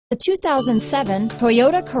The 2007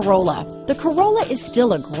 Toyota Corolla. The Corolla is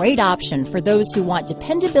still a great option for those who want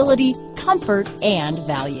dependability, comfort, and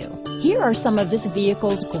value. Here are some of this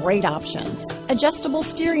vehicle's great options: adjustable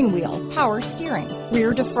steering wheel, power steering,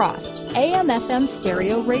 rear defrost, AM/FM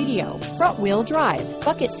stereo radio, front wheel drive,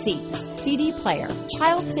 bucket seats, CD player,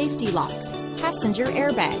 child safety locks, passenger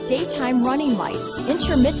airbag, daytime running lights,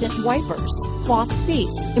 intermittent wipers, cloth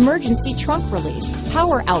seats, emergency trunk release,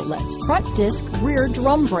 power outlets, front disc rear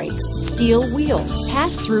drum brakes, steel wheels,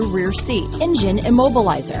 pass-through rear seat, engine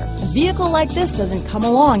immobilizer. A vehicle like this doesn't come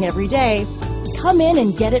along every day. Come in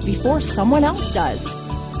and get it before someone else does.